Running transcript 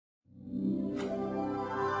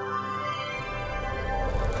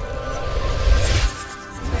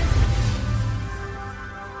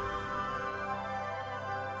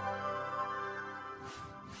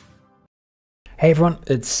Hey everyone,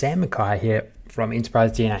 it's Sam Mackay here from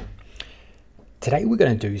Enterprise DNA. Today we're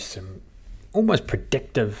going to do some almost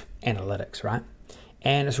predictive analytics, right?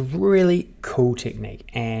 And it's a really cool technique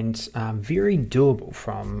and very doable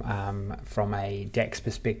from a DAX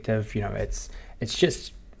perspective. You know, it's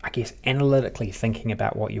just, I guess, analytically thinking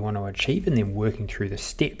about what you want to achieve and then working through the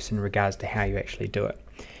steps in regards to how you actually do it.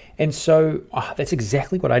 And so that's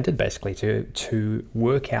exactly what I did basically to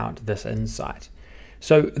work out this insight.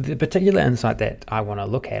 So the particular insight that I want to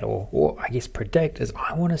look at or I guess predict is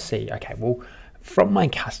I want to see, okay, well, from my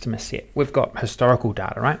customer set, we've got historical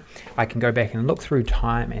data, right? I can go back and look through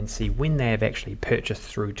time and see when they have actually purchased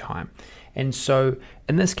through time. And so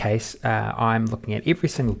in this case, I'm looking at every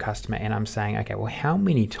single customer and I'm saying, okay, well, how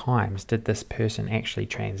many times did this person actually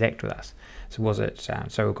transact with us? So was it,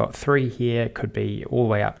 so we've got 3 here, could be all the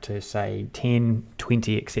way up to say 10,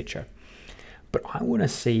 20, etc. But I want to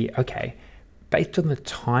see, okay, based on the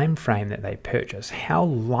time frame that they purchase, how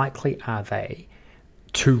likely are they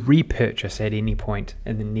to repurchase at any point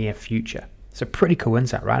in the near future? So pretty cool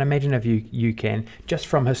insight, right? Imagine if you can, just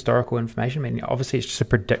from historical information, I mean, obviously it's just a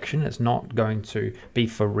prediction, it's not going to be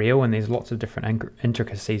for real, and there's lots of different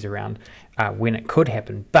intricacies around when it could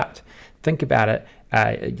happen, but think about it,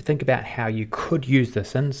 think about how you could use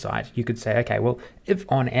this insight. You could say, okay, well, if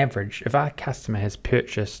on average, if our customer has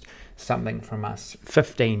purchased something from us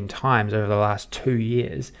 15 times over the last 2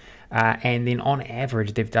 years, and then on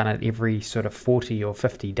average they've done it every sort of 40 or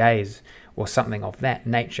 50 days or something of that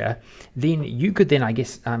nature, then you could then, I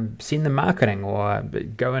guess, send them marketing or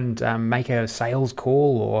go and make a sales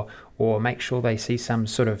call or make sure they see some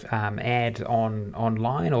sort of ad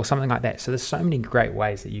online or something like that. So there's so many great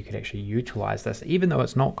ways that you could actually utilize this, even though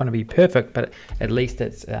it's not going to be perfect, but at least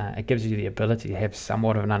it gives you the ability to have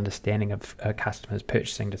somewhat of an understanding of a customer's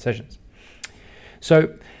purchasing decisions.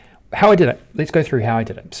 So how I did it, let's go through how I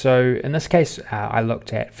did it. So in this case, I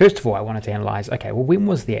looked at, first of all, I wanted to analyze, okay, well, when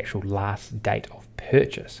was the actual last date of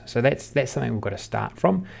purchase? So that's something we've got to start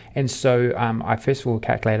from. And so I first of all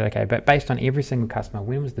calculated, okay, but based on every single customer,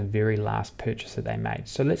 when was the very last purchase that they made?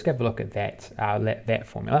 So let's have a look at that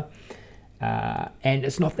formula. And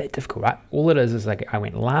it's not that difficult, right? All it is like I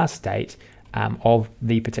went last date of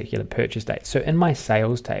the particular purchase date. So in my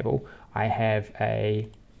sales table, I have a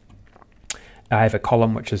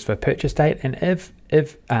column which is for purchase date, and if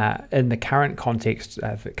in the current context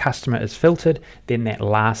the customer is filtered, then that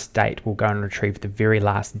last date will go and retrieve the very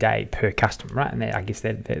last day per customer, right? And I guess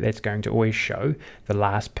that's going to always show the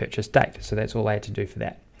last purchase date. So that's all I had to do for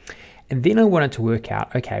that. And then I wanted to work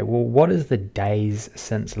out, okay, well, what is the days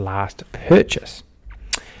since last purchase?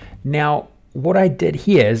 Now, what I did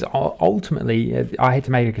here is ultimately I had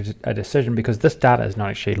to make a decision because this data is not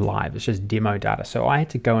actually live, it's just demo data. So I had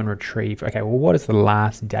to go and retrieve, okay, well, what is the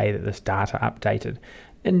last day that this data updated?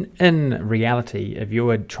 In reality, if you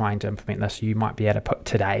were trying to implement this, you might be able to put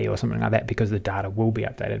today or something like that because the data will be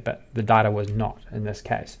updated, but the data was not in this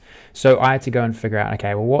case. So I had to go and figure out,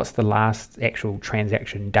 okay, well, what's the last actual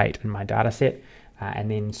transaction date in my data set?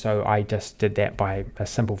 And then so I just did that by a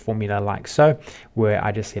simple formula like so, where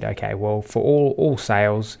I just said, okay, well, for all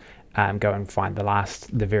sales, go and find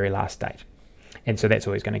the very last date. And so that's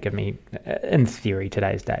always going to give me, in theory,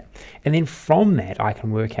 today's date. And then from that, I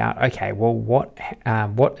can work out, okay, well, what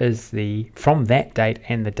is from that date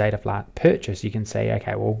and the date of last purchase, you can say,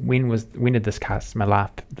 okay, well, when did this customer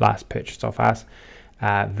last purchase off us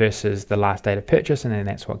versus the last date of purchase, and then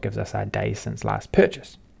that's what gives us our days since last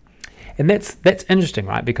purchase. And that's interesting,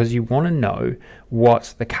 right? Because you want to know when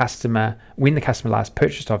the customer last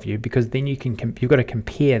purchased of you, because then you've got to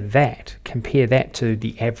compare that to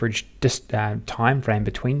the average time frame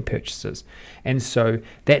between purchases. And so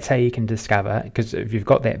that's how you can discover, because if you've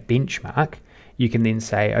got that benchmark, you can then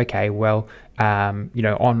say, okay, well, you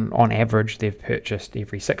know, on average they've purchased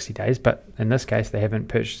every 60 days, but in this case they haven't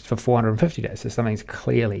purchased for 450 days. So something's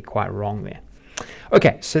clearly quite wrong there.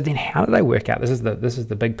 Okay, so then how do they work out? This is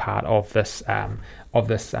the big part of this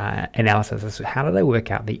analysis. How do they work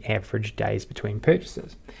out the average days between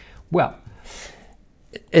purchases? Well,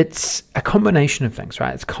 it's a combination of things,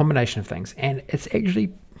 right? It's a combination of things, and it's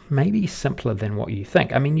actually maybe simpler than what you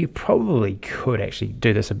think. I mean, you probably could actually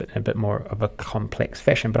do this a bit more of a complex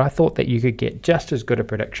fashion, but I thought that you could get just as good a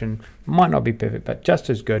prediction, might not be perfect, but just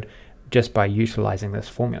as good, just by utilizing this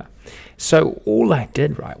formula. So all I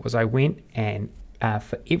did, right, was I went and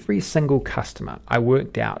for every single customer, I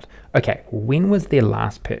worked out, okay, when was their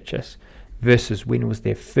last purchase versus when was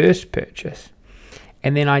their first purchase?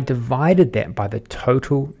 And then I divided that by the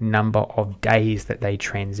total number of days that they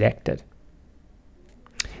transacted.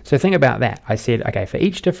 So think about that. I said, okay, for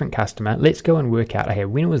each different customer, let's go and work out, okay,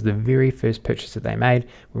 when was the very first purchase that they made,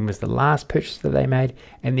 when was the last purchase that they made,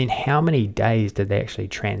 and then how many days did they actually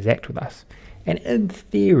transact with us? And in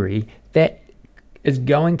theory, that is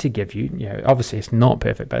going to give you, obviously it's not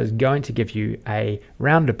perfect, but it's going to give you a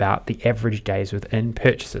roundabout the average days within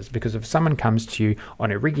purchases, because if someone comes to you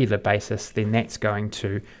on a regular basis, then that's going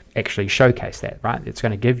to actually showcase that, right? It's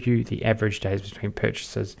going to give you the average days between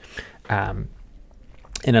purchases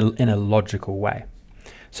in a logical way.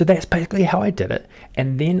 So that's basically how I did it.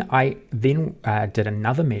 And then I did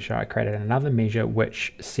another measure. I created another measure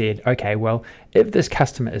which said, okay, well, if this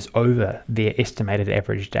customer is over their estimated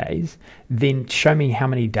average days, then show me how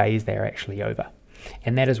many days they're actually over.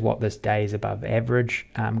 And that is what this days above average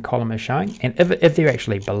column is showing. And if they're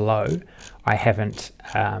actually below, I've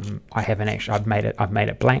made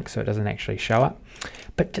it blank, so it doesn't actually show up.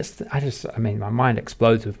 But I mean, my mind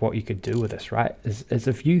explodes with what you could do with this, right? Is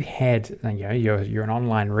if you had, you're an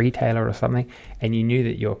online retailer or something, and you knew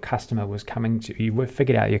that your customer was coming to, you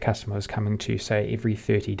figured out your customer was coming to, say, every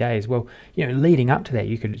 30 days. Well, leading up to that,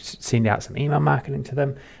 you could send out some email marketing to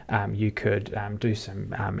them. You could do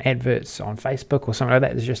some adverts on Facebook or something like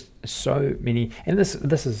that. There's just so many, and that's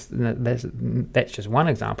just one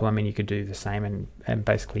example. I mean, you could do the same in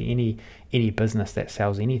basically any business that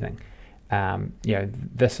sells anything.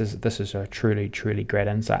 This is a truly great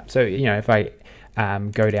insight. So if I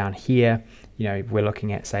go down here, we're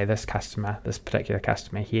looking at, say, this particular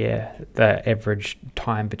customer here. The average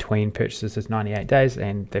time between purchases is 98 days,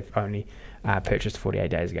 and they've only purchased 48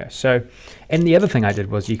 days ago. So, and the other thing I did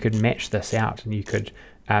was you could match this out, and you could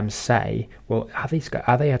say, well,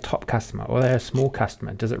 are they a top customer or are they a small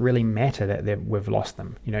customer? Does it really matter that we've lost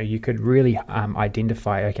them? You could really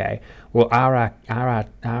identify, okay, well, are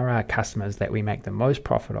our customers that we make the most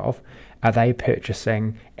profit of, are they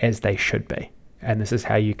purchasing as they should be? And this is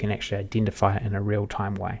how you can actually identify it in a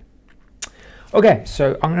real-time way. Okay,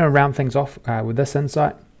 so I'm going to round things off with this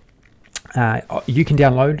insight. You can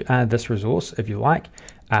download this resource if you like,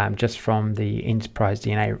 just from the Enterprise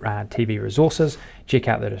DNA TV resources. Check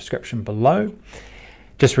out the description below.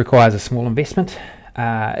 Just requires a small investment.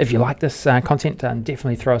 If you like this content,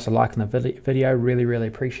 definitely throw us a like on the video. Really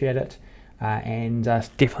appreciate it. And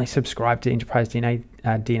definitely subscribe to Enterprise DNA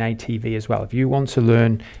TV as well. If you want to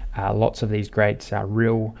learn lots of these great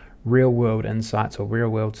real world insights or real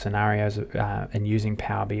world scenarios in using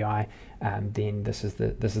Power BI, then this is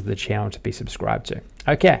the channel to be subscribed to.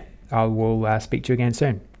 Okay, I will speak to you again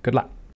soon. Good luck.